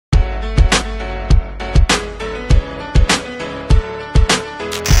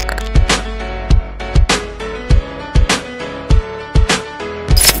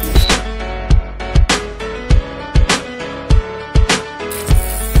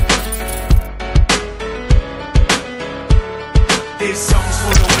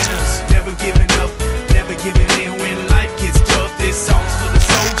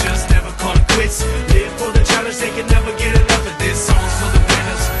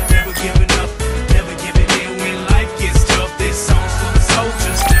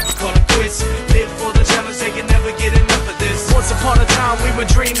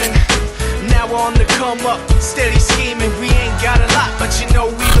we're on the come up, steady scheming. We ain't got a lot, but you know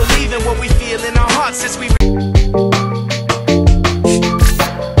we believe in what we feel in our hearts as we